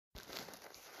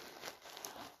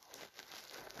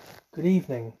Good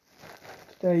evening.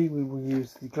 Today we will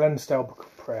use the Glensdale Book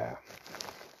of Prayer.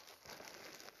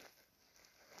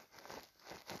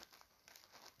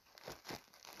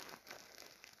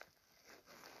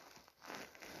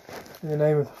 In the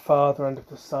name of the Father, and of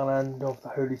the Son, and of the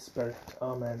Holy Spirit.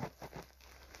 Amen.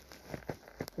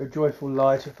 O joyful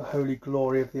light of the holy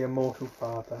glory of the immortal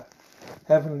Father,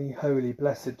 heavenly, holy,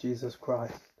 blessed Jesus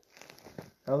Christ,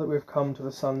 now that we have come to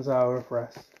the sun's hour of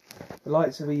rest, the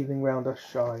lights of evening round us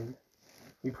shine.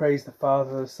 We praise the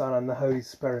Father, the Son, and the Holy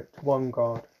Spirit, one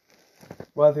God.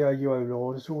 Worthy are you, O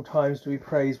Lord, at all times to be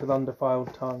praised with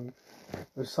undefiled tongue,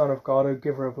 O Son of God, O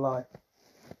Giver of life.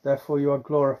 Therefore you are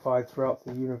glorified throughout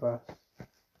the universe.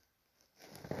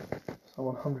 Psalm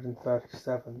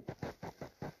 137.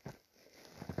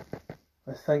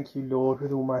 I thank you, Lord,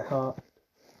 with all my heart.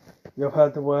 You have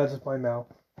heard the words of my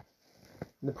mouth.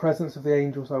 In the presence of the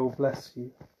angels I will bless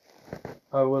you.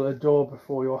 I will adore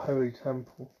before your holy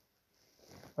temple.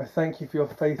 I thank you for your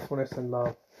faithfulness and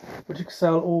love, which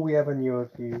excel all we ever knew of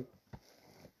you.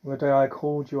 On the day I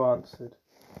called, you answered.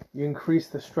 You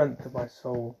increased the strength of my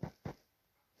soul.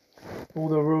 All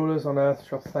the rulers on earth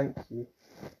shall thank you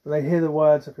when they hear the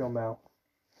words of your mouth.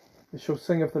 They shall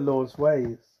sing of the Lord's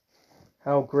ways.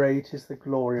 How great is the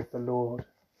glory of the Lord!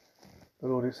 The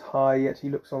Lord is high, yet he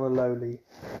looks on the lowly,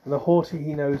 and the haughty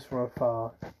he knows from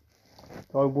afar.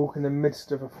 Though I walk in the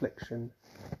midst of affliction,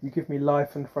 you give me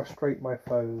life and frustrate my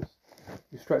foes.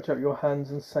 You stretch out your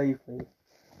hands and save me.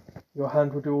 Your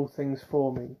hand will do all things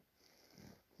for me.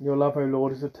 Your love, O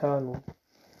Lord, is eternal.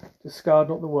 Discard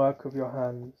not the work of your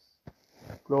hands.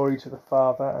 Glory to the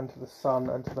Father, and to the Son,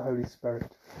 and to the Holy Spirit,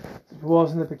 as it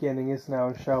was in the beginning, is now,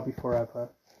 and shall be forever.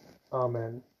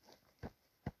 Amen.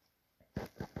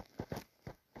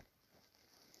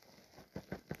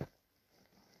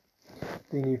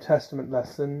 The New Testament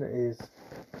lesson is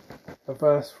a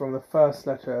verse from the first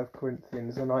letter of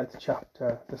Corinthians, the 9th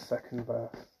chapter, the 2nd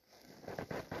verse.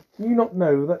 Do you not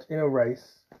know that in a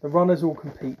race the runners all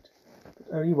compete,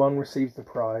 but only one receives the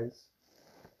prize?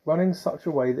 Run in such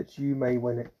a way that you may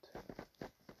win it.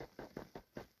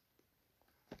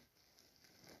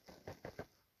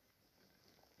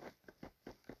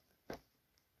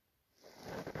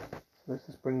 Let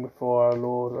us bring before our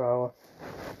Lord our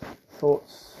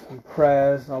thoughts and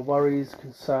prayers, our worries,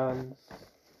 concerns,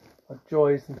 our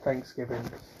joys and thanksgivings.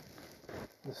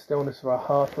 The stillness of our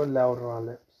heart or louder our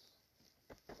lips.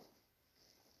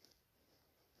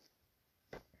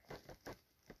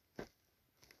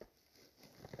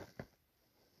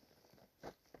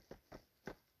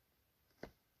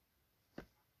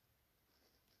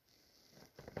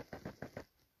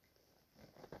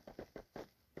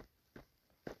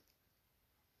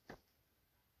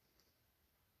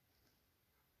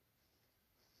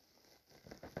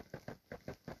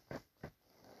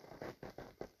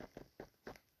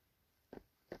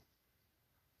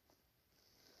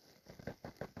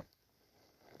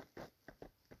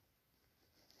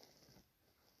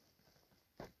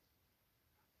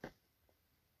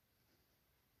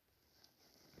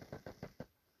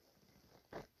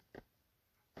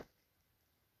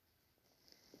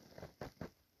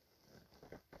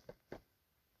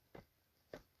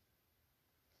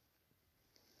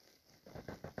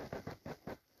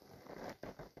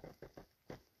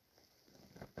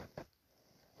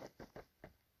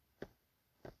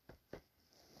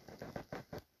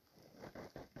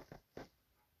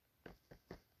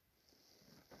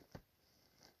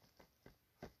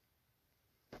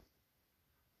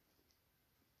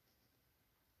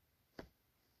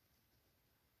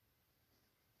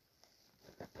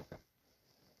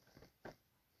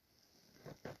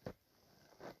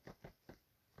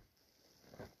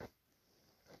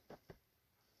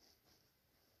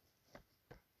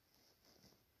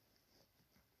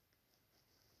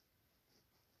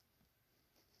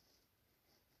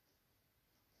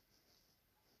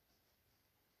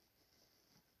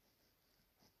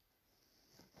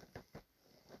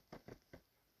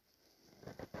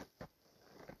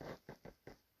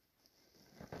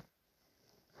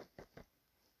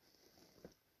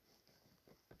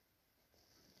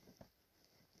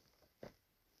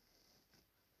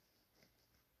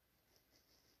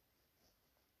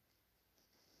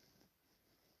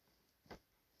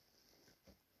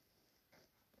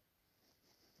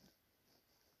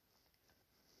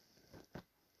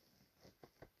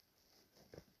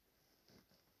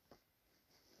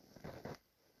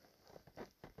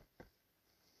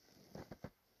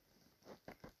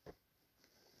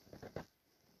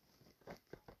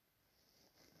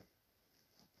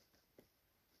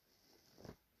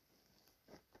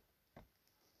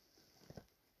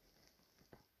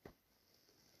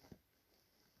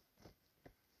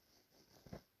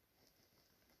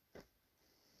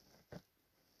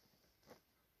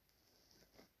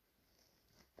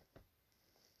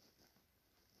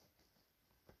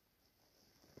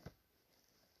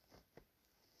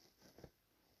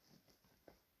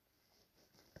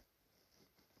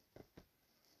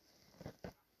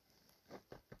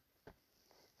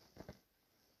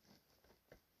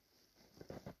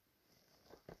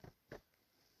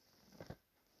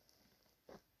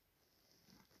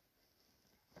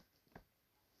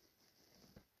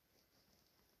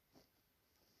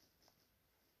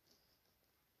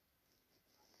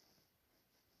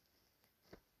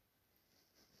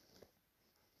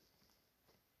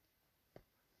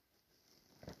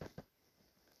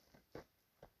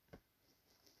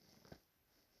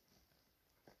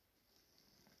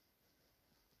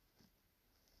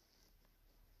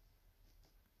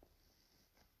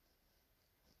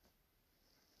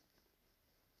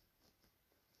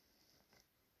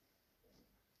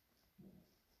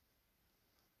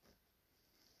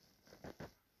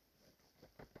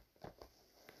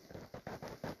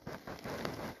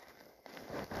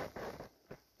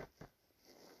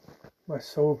 My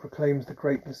soul proclaims the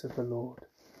greatness of the Lord.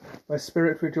 My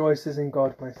spirit rejoices in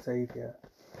God my Saviour.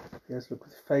 He has looked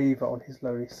with favour on his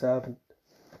lowly servant,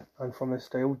 and from this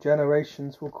day all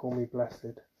generations will call me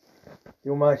blessed. The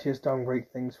Almighty has done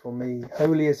great things for me.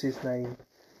 Holy is his name.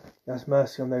 He has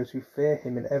mercy on those who fear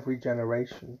him in every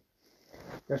generation.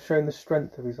 He has shown the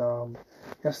strength of his arm.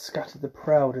 He has scattered the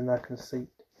proud in their conceit.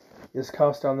 He has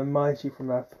cast down the mighty from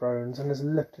their thrones, and has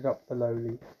lifted up the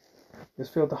lowly. He has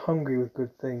filled the hungry with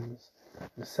good things, and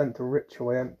has sent the rich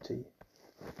away empty.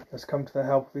 He has come to the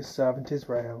help of his servant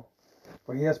Israel,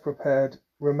 for he has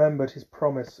remembered his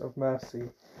promise of mercy,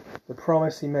 the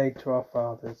promise he made to our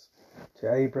fathers,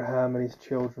 to Abraham and his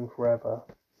children forever.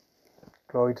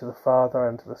 Glory to the Father,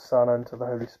 and to the Son, and to the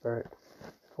Holy Spirit,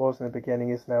 as it was in the beginning,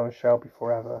 is now, and shall be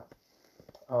forever.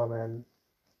 Amen.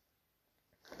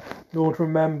 Lord,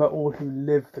 remember all who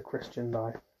live the Christian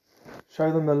life.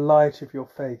 Show them the light of your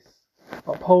face.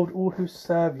 Uphold all who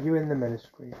serve you in the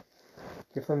ministry.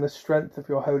 Give them the strength of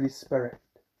your Holy Spirit,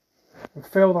 and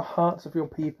fill the hearts of your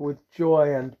people with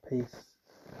joy and peace.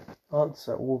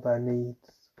 Answer all their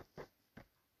needs.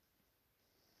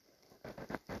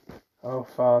 Our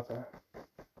Father,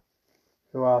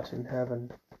 who art in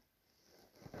heaven,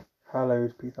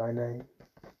 hallowed be thy name.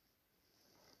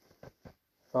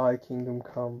 Thy kingdom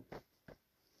come,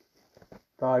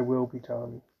 thy will be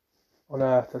done, on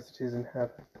earth as it is in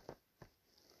heaven.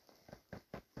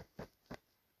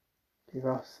 Give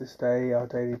us this day our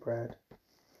daily bread.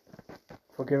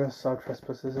 Forgive us our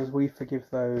trespasses as we forgive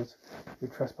those who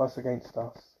trespass against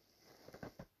us.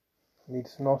 Lead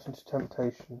us not into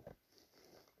temptation,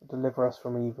 but deliver us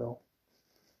from evil.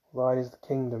 Thine is the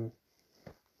kingdom,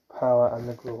 power, and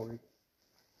the glory,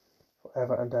 for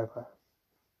ever and ever.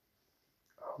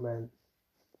 Amen.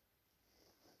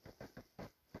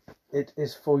 It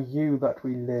is for you that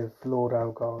we live, Lord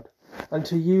our God, and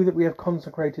to you that we have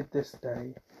consecrated this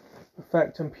day.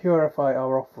 Perfect and purify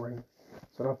our offering,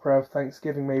 so that our prayer of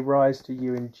thanksgiving may rise to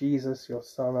you in Jesus, your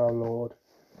Son, our Lord.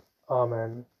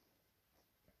 Amen.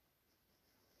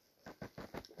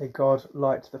 May God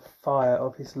light the fire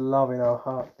of his love in our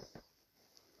hearts.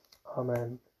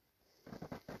 Amen.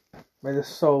 May the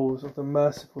souls of the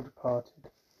merciful departed,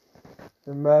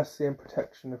 the mercy and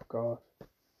protection of God,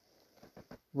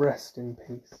 rest in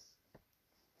peace.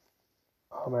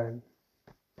 Amen.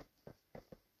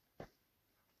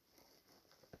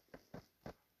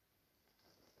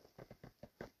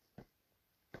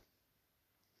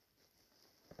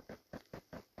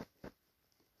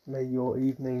 May your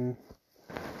evening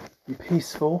be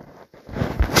peaceful.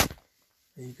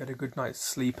 May you get a good night's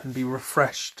sleep and be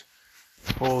refreshed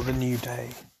for the new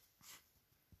day.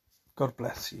 God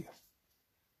bless you.